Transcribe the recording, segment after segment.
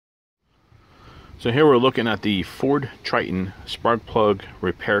So here we're looking at the Ford Triton Spark Plug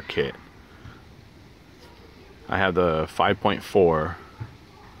Repair Kit. I have the 5.4.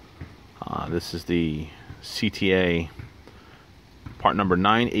 This is the CTA part number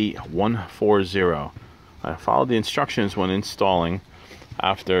 98140. I followed the instructions when installing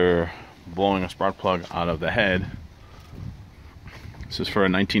after blowing a spark plug out of the head. This is for a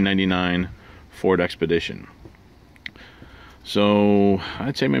 1999 Ford Expedition. So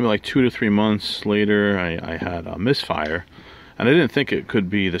I'd say maybe like 2 to 3 months later, I had a misfire, and I didn't think it could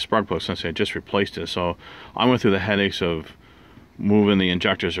be the spark plug since I just replaced it. So I went through the headaches of moving the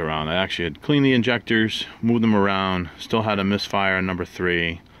injectors around. I actually had cleaned the injectors, moved them around, still had a misfire on number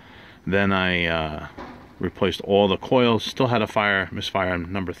 3. Then I replaced all the coils, still had a misfire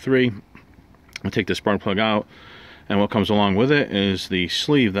on number 3. I take the spark plug out, and what comes along with it is the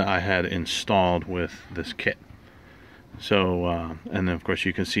sleeve that I had installed with this kit. So, and then of course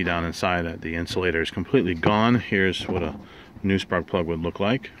you can see down inside that the insulator is completely gone. Here's what a new spark plug would look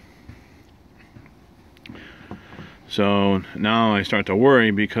like. So now I start to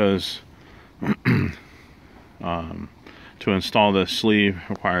worry because to install this sleeve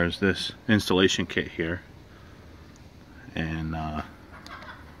requires this installation kit here. And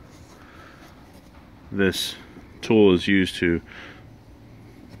this tool is used to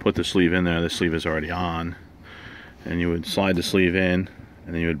put the sleeve in there. The sleeve is already on. And you would slide the sleeve in,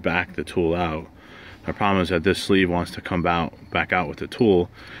 and then you would back the tool out. The problem is that this sleeve wants to come back out with the tool,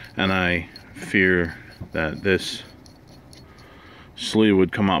 and I fear that this sleeve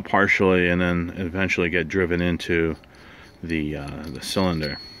would come out partially and then eventually get driven into the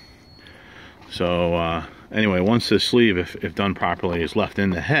cylinder. So anyway, once this sleeve, if done properly, is left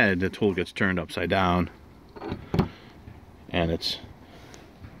in the head, the tool gets turned upside down, and it's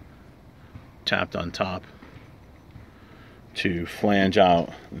tapped on top to flange out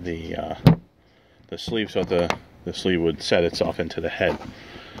the sleeve, so the sleeve would set itself into the head.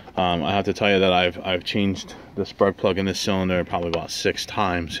 I have to tell you that I've changed the spark plug in this cylinder probably about 6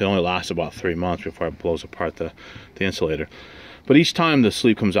 times. It only lasts about 3 months before it blows apart the insulator. But each time the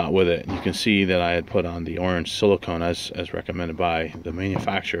sleeve comes out with it, you can see that I had put on the orange silicone as recommended by the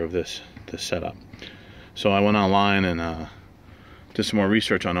manufacturer of this setup. So I went online and did some more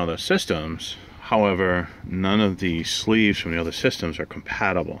research on other systems. However, none of the sleeves from the other systems are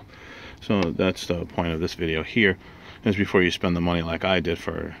compatible. So that's the point of this video here, is before you spend the money like I did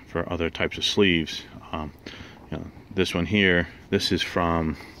for other types of sleeves. This one here, this is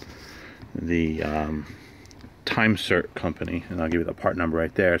from the time-sert company, and I'll give you the part number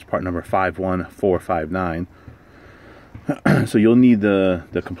right there. It's part number 51459. So you'll need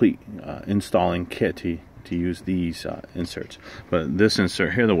the complete installing kit to use these inserts. But this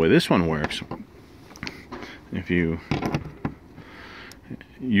insert here, the way this one works, if you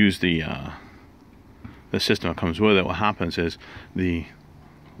use the system that comes with it, what happens is the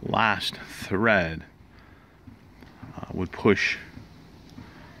last thread would push.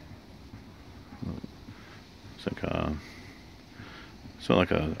 It's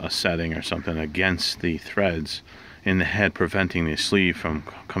like a setting or something against the threads in the head, preventing the sleeve from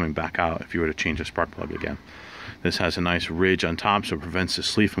coming back out if you were to change the spark plug again. This has a nice ridge on top, so it prevents the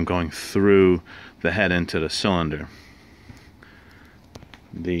sleeve from going through the head into the cylinder.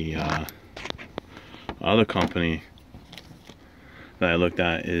 The other company that I looked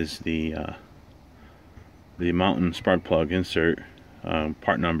at is the mountain spark plug insert,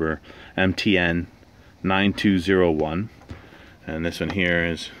 part number MTN 9201, and this one here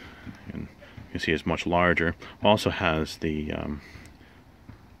is, you can see it's much larger. Also has the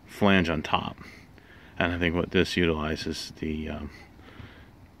flange on top, and I think what this utilizes the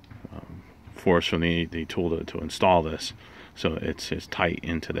force from the tool to install this, so it's tight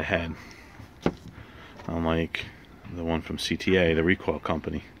into the head, unlike the one from CTA, the Recoil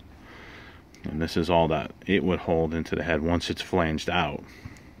company. And this is all that it would hold into the head once it's flanged out.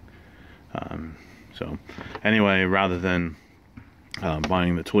 So anyway, rather than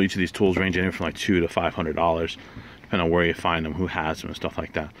buying the tool, each of these tools range anywhere from like $200 to $500, depending on where you find them, who has them, and stuff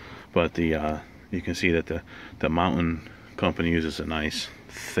like that. But you can see that the mountain company uses a nice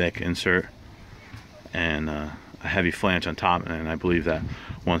thick insert and a heavy flange on top, and I believe that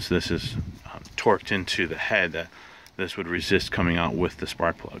once this is torqued into the head, that this would resist coming out with the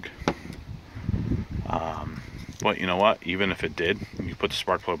spark plug. But you know what, even if it did, you put the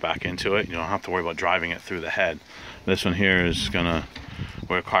spark plug back into it, you don't have to worry about driving it through the head. This one here is gonna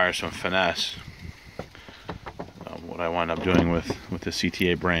require some finesse. What I wind up doing with the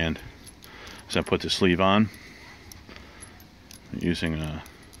CTA brand is I put the sleeve on using a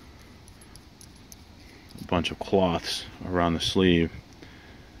bunch of cloths around the sleeve,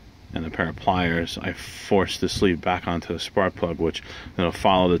 and a pair of pliers, I force the sleeve back onto the spark plug, which then will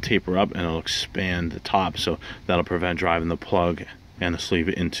follow the taper up and it'll expand the top, so that'll prevent driving the plug and the sleeve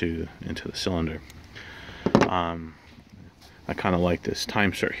into the cylinder. I kind of like this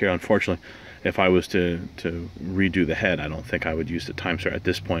time-sert here. Unfortunately, if I was to redo the head, I don't think I would use the time-sert at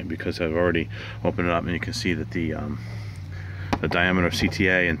this point, because I've already opened it up and you can see that the diameter of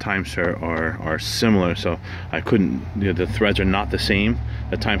CTA and time-sert are similar, so I couldn't, the threads are not the same.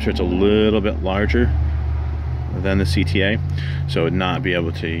 The time-sert's a little bit larger than the CTA, so I would not be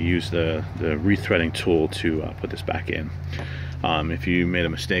able to use the rethreading tool to put this back in. If you made a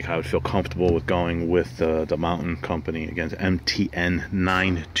mistake, I would feel comfortable with going with the Mountain Company, against MTN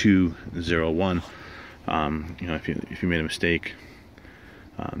 9201. You know, if you made a mistake,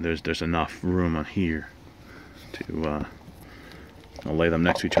 there's enough room on here to I'll lay them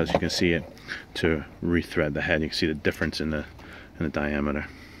next to each other so you can see it, to rethread the head. You can see the difference in the diameter.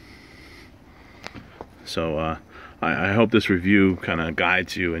 So I hope this review kind of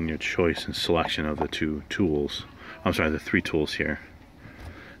guides you in your choice and selection of the 2 tools. I'm sorry, the 3 tools here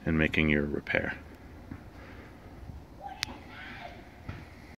in making your repair.